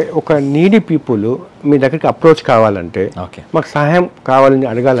జనరల్గా ఒక నీడీ పీపుల్ మీ దగ్గరికి అప్రోచ్ కావాలంటే, మాకు సహాయం కావాలని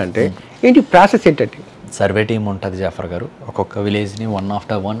అడగాలంటే ఏంటి ప్రాసెస్ ఏంటంటే? సర్వే టీం ఉంటుంది జాఫర్ గారు, ఒక్కొక్క విలేజ్ని 1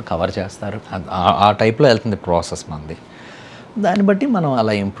 after 1 కవర్ చేస్తారు. ఆ టైప్లో వెళ్తుంది ప్రాసెస్ మంది. దాన్ని బట్టి మనం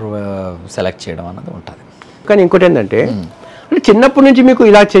అలా సెలెక్ట్ చేయడం అన్నది ఉంటుంది. కానీ ఇంకోటి ఏంటంటే, అంటే చిన్నప్పటి నుంచి మీకు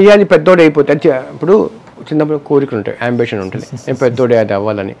ఇలా చేయాలి పెద్దోడు అయిపోతే, ఇప్పుడు చిన్నప్పుడు కోరికలు ఉంటాయి, అంబిషన్ ఉంటుంది, నేను పెద్దోడే అది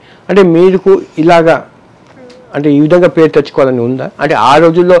అవ్వాలని. అంటే మీకు ఇలాగా అంటే ఈ విధంగా పేరు తెచ్చుకోవాలని ఉందా? అంటే ఆ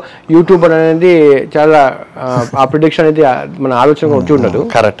రోజుల్లో యూట్యూబర్ అనేది చాలా ఆ ప్రిడిక్షన్ అనేది మన ఆలోచనగా వచ్చి ఉండదు.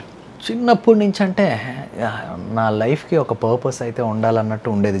 కరెక్ట్. చిన్నప్పటి నుంచి అంటే నా లైఫ్కి ఒక పర్పస్ అయితే ఉండాలన్నట్టు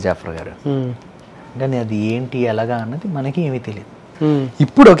ఉండేది జాఫర్ గారు. కానీ అది ఏంటి ఎలాగా అన్నది మనకి ఏమీ తెలియదు.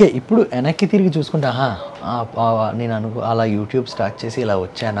 ఇప్పుడు ఇప్పుడు వెనక్కి తిరిగి చూసుకుంటే నేను అలా యూట్యూబ్ స్టార్ట్ చేసి ఇలా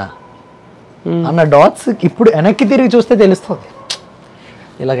వచ్చానా అన్న డాట్స్ ఇప్పుడు వెనక్కి తిరిగి చూస్తే తెలుస్తుంది,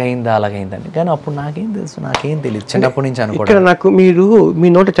 ఇలాగైందా అలాగైందని. కానీ అప్పుడు నాకేం తెలుసు, నాకేం తెలియదు చిన్నప్పటి నుంచి అనుకో. ఇక్కడ నాకు మీరు మీ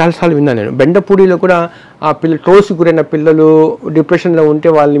నోట చాలాసార్లు విన్నాను నేను, బెండపూడిలో కూడా ఆ ట్రోల్స్ గురైన పిల్లలు డిప్రెషన్లో ఉంటే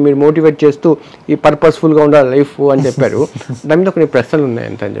వాళ్ళని మీరు మోటివేట్ చేస్తూ ఈ పర్పస్ఫుల్గా ఉండాలి లైఫ్ అని చెప్పారు. దాని మీద కొన్ని ప్రశ్నలు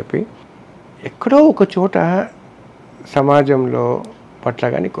ఉన్నాయంత అని చెప్పి, ఎక్కడో ఒక చోట సమాజంలో పట్ల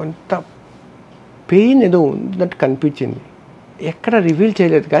కానీ కొంత పెయిన్ ఏదో ఉందన్నట్టు కనిపించింది. ఎక్కడ రివీల్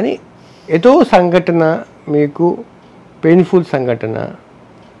చేయలేదు కానీ ఏదో సంఘటన, మీకు పెయిన్ఫుల్ సంఘటన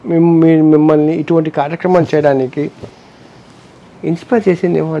మిమ్మల్ని ఇటువంటి కార్యక్రమం చేయడానికి ఇన్స్పైర్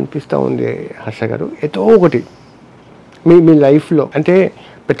చేసిందేమో అనిపిస్తూ ఉంది హర్ష గారు. ఏదో ఒకటి మీ లైఫ్లో, అంటే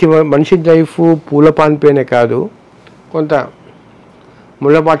ప్రతి మనిషి లైఫ్ పూలపాన్పేనే కాదు, కొంత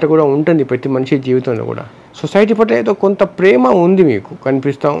ముళ్ళబాట కూడా ఉంటుంది ప్రతి మనిషి జీవితంలో కూడా. సొసైటీ పట్ల ఏదో కొంత ప్రేమ ఉంది మీకు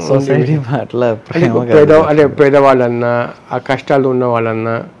కనిపిస్తూ ఉంది. అంటే పేదవాళ్ళన్నా, ఆ కష్టాలు ఉన్న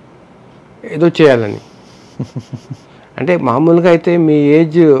వాళ్ళన్నా ఏదో చేయాలని. అంటే మామూలుగా అయితే మీ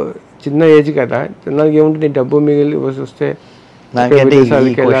ఏజ్ చిన్న ఏజ్ కదా, చిన్నగా ఏముంటుంది, డబ్బు మిగిలి వస్తే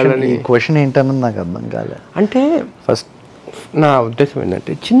క్వశ్చన్ ఏంటన్నది నాకు అర్థం కాలే. అంటే ఫస్ట్ నా ఉద్దేశం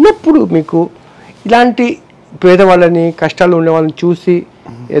ఏంటంటే, చిన్నప్పుడు మీకు ఇలాంటి పేదవాళ్ళని, కష్టాలు ఉండే వాళ్ళని చూసి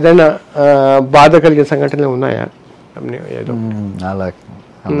ఏదైనా బాధ కలిగిన సంఘటనలు ఉన్నాయా? ఏదో అలా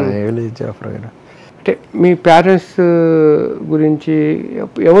జాఫర్ గారు, అంటే మీ పేరెంట్స్ గురించి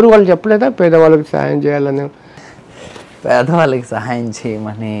ఎవరు వాళ్ళు చెప్పలేదా పేదవాళ్ళకి సహాయం చేయాలని? పేదవాళ్ళకి సహాయం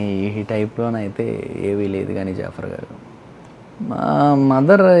చేయమని ఈ టైప్లోనైతే ఏవీ లేదు. కానీ జాఫర్ గారు, మా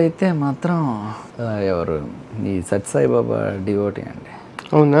మదర్ అయితే మాత్రం ఎవరు ఈ సత్యసాయిబాబా డివోటీ అండి.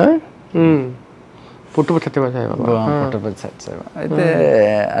 అవునా? పుట్టుపతి సత్యసాయిబాబా అయితే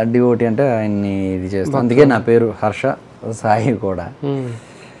ఆ డివోటీ అంటే ఆయన్ని ఇది చేస్తాం. అందుకే నా పేరు హర్ష సాయి కూడా.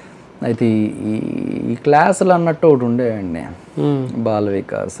 అయితే ఈ క్లాసులు అన్నట్టు ఒకటి ఉండేవండి, బాల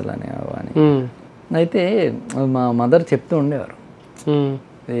వికాసులు అని అవని. అయితే మా మదర్ చెప్తూ ఉండేవారు,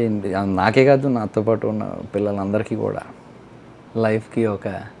 నాకే కాదు నాతో పాటు ఉన్న పిల్లలందరికీ కూడా లైఫ్కి ఒక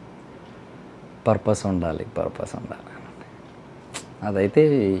పర్పస్ ఉండాలి. అదైతే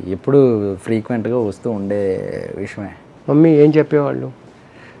ఎప్పుడు ఫ్రీక్వెంట్గా వస్తూ ఉండే విషయమే. మమ్మీ ఏం చెప్పేవాళ్ళు?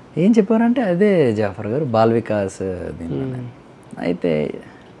 ఏం చెప్పారంటే అదే జాఫర్ గారు, బాల్ వికాస్ దీనిలో. అయితే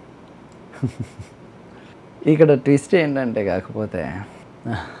ఇక్కడ ట్విస్ట్ ఏంటంటే, కాకపోతే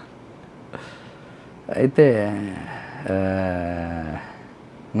అయితే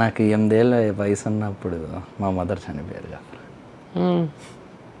నాకు 8 ఏళ్ళ వయసు ఉన్నప్పుడు మా మదర్ చనిపోయారు జాఫర్.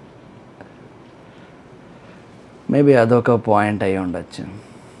 మేబీ అదొక పాయింట్ అయి ఉండొచ్చు.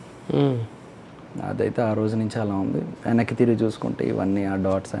 అదైతే ఆ రోజు నుంచి అలా ఉంది. వెనక్కి తిరిగి చూసుకుంటే ఇవన్నీ ఆ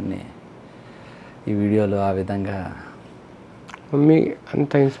డాట్స్ అన్నీ ఈ వీడియోలో ఆ విధంగా మమ్మీ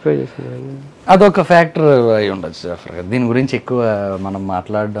అంత ఇన్స్పైర్ చేసింది. అదొక ఫ్యాక్టర్ అయి ఉండొచ్చు జాఫర్ గారు. దీని గురించి ఎక్కువ మనం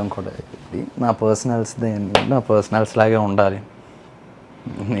మాట్లాడడం కూడా ఇది నా పర్సనల్స్ లాగే ఉండాలి.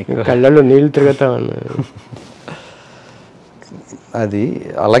 కళ్ళల్లో నీళ్ళు తిరుగుతా ఉన్నాయి. అది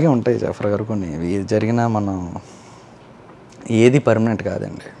అలాగే ఉంటాయి జాఫర్ గారు. కొన్ని జరిగినా మనం ఏది పర్మనెంట్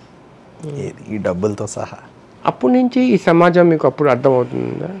కాదండి, ఏది ఈ డబ్బులతో సహా. అప్పటి నుంచి ఈ సమాజం మీకు అప్పుడు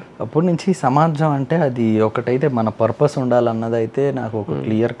అర్థమవుతుందా? అప్పటి నుంచి ఈ సమాజం అంటే అది ఒకటైతే మన పర్పస్ ఉండాలన్నది అయితే నాకు ఒక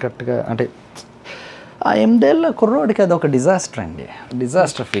క్లియర్ కట్గా, అంటే ఆ 8 ఏళ్ళ కుర్రోడికి అది ఒక డిజాస్టర్ అండి,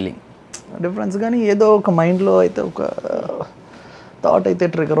 డిజాస్టర్ ఫీలింగ్ డిఫరెన్స్. కానీ ఏదో ఒక మైండ్లో అయితే ఒక థాట్ అయితే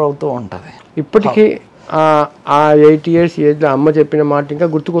ట్రిగర్ అవుతూ ఉంటుంది. ఇప్పటికీ ఆ 8 years ఏజ్లో అమ్మ చెప్పిన మాట ఇంకా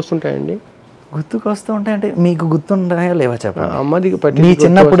గుర్తుకొస్తుంటాయండి? గుర్తుకొస్తూ ఉంటాయి. అంటే మీకు గుర్తుంటాయో లేవా చెప్పండి? అమ్మది మీ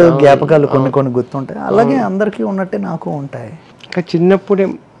చిన్నప్పుడు జ్ఞాపకాలు కొన్ని గుర్తుంటాయి, అలాగే అందరికీ ఉన్నట్టే నాకు ఉంటాయి. చిన్నప్పుడే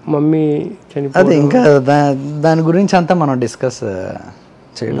మమ్మీ చనిపోయింది. అదే ఇంకా దాని గురించి అంతా మనం డిస్కస్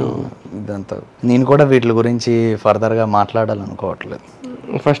చేయడం ఇదంతా. నేను కూడా వీటి గురించి ఫర్దర్గా మాట్లాడాలనుకోవట్లేదు.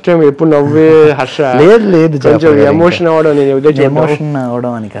 ఫస్ట్ టైం ఎప్పుడు నవ్వే హర్ష లేదు కొంచెం ఎమోషన్ అవ్వడం, నేను ఎమోషన్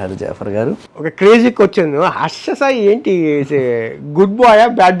అవ్వడం అని కాదు జాఫర్ గారు. ఒక క్రేజీ క్వశ్చన్, హర్ష సాయి ఏంటి good bye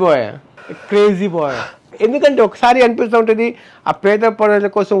bad boy? Crazy boy. ఎందుకంటే ఒకసారి అనిపిస్తూ ఉంటుంది ఆ పేద ప్రజల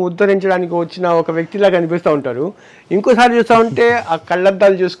కోసం ఉద్ధరించడానికి వచ్చిన ఒక వ్యక్తిలాగా అనిపిస్తూ ఉంటారు, ఇంకోసారి చూస్తూ ఉంటే ఆ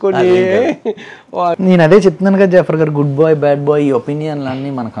కళ్ళద్దాలు చూసుకొని. నేను అదే చెప్తున్నాను కదా జాఫర్ గారు, గుడ్ బాయ్ బ్యాడ్ బాయ్ ఈ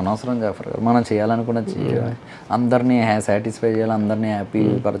ఒపీనియన్లన్నీ మనకు అనవసరం జాఫర్ గారు. మనం చేయాలనుకున్న చేయాలి, అందరినీ సాటిస్ఫై చేయాలి, అందరినీ హ్యాపీ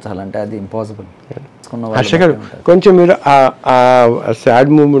పరచాలంటే అది ఇంపాసిబుల్. హర్ష గారు కొంచెం మీరు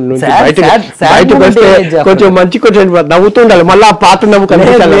సాడ్ మూమెంట్ నుంచి బయటకు వస్తే కొంచెం మంచి కొంచెం నవ్వుతుండాలి, మళ్ళీ ఆ పాత నవ్వు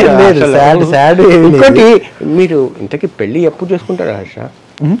కనిపించాలి. ఇంకోటి, మీరు ఇంతకీ పెళ్లి ఎప్పుడు చేసుకుంటారు హర్ష?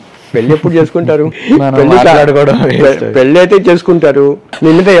 పెళ్లి ఎప్పుడు చేసుకుంటారు? పెళ్లి అయితే చేసుకుంటారు. మీ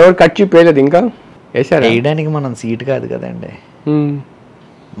మీద ఎవరు ఖర్చు పేయలేదు ఇంకా? వేసారా? వేయడానికి మనం సీట్ కాదు కదండి,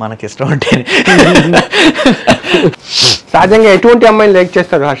 మనకి ఇష్టం అంటే. సహజంగా ఎటువంటి అమ్మాయిని లైక్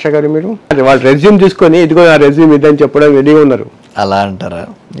చేస్తారు హర్ష గారు మీరు? వాళ్ళు రెజ్యూమ్ తీసుకొని ఇదిగో నా రెజ్యూమ్ ఇదని చెప్పడం రెడీగా ఉన్నారు. అలా అంటారా?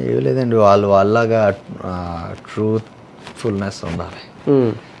 ఏమి లేదండి, వాళ్ళగా ట్రూత్ఫుల్నెస్ ఉండాలి.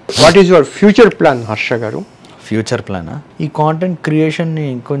 What is your future plan Harsha గారు? ఫ్యూచర్ ప్లానా? ఈ కాంటెంట్ క్రియేషన్ని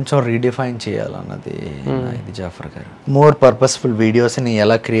కొంచెం రీడిఫైన్ చేయాలన్నది ఇది జాఫర్ గారు. మోర్ పర్పస్ఫుల్ వీడియోస్ని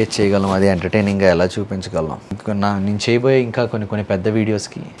ఎలా క్రియేట్ చేయగలం, అది ఎంటర్టైనింగ్గా ఎలా చూపించగలం. నేను చేయబోయే ఇంకా కొన్ని పెద్ద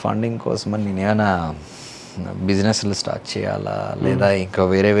వీడియోస్కి ఫండింగ్ కోసం నేను ఏమైనా బిజినెస్లు స్టార్ట్ చేయాలా, లేదా ఇంకా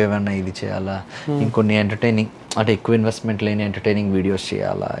వేరేవేమైనా ఇది చేయాలా, ఇంకొన్ని ఎంటర్టైనింగ్ అంటే ఎక్కువ ఇన్వెస్ట్మెంట్ లేని ఎంటర్టైనింగ్ వీడియోస్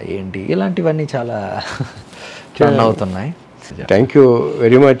చేయాలా ఏంటి, ఇలాంటివన్నీ చాలా రన్ అవుతున్నాయి. Thank you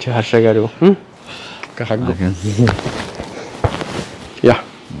very much Harsha గారు.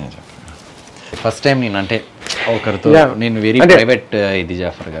 ఫస్ట్ టైం నేను అంటే ఒకరితో నేను వెరీ ప్రైవేట్ ఇది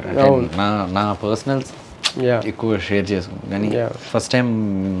జాఫర్ గారు, నా పర్సనల్స్ ఎక్కువ షేర్ చేసుకున్నాను, కానీ ఫస్ట్ టైం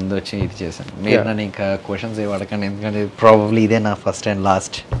వచ్చి ఇది చేశాను. మీరు నన్ను ఇంకా క్వశ్చన్స్ ఏ అడగండి, ఎందుకంటే ప్రాబబ్లీ ఇదే నా first and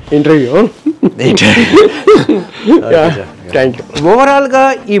last interview. Thank you. ఓవరాల్గా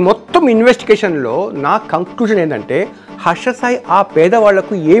ఈ మొత్తం ఇన్వెస్టిగేషన్లో నా కంక్లూజన్ ఏంటంటే, హర్ష సాయి ఆ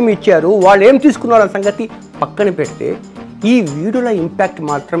పేదవాళ్లకు ఏమి ఇచ్చారు, వాళ్ళు ఏం తీసుకున్నారు అన్న సంగతి పక్కన పెడితే, ఈ వీడియోల ఇంపాక్ట్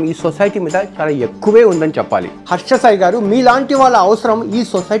మాత్రం ఈ సొసైటీ మీద చాలా ఎక్కువే ఉందని చెప్పాలి. హర్ష సాయి గారు, మీలాంటి వాళ్ళ అవసరం ఈ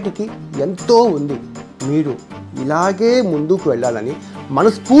సొసైటీకి ఎంతో ఉంది. మీరు ఇలాగే ముందుకు వెళ్ళాలని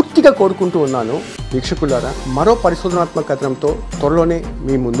మనస్ఫూర్తిగా కోరుకుంటూ ఉన్నాను. వీక్షకులారా, మరో పరిశోధనాత్మక కథనంతో త్వరలోనే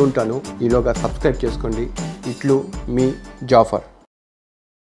మీ ముందుంటాను. ఈలోగా సబ్స్క్రైబ్ చేసుకోండి. ఇట్లు మీ జాఫర్.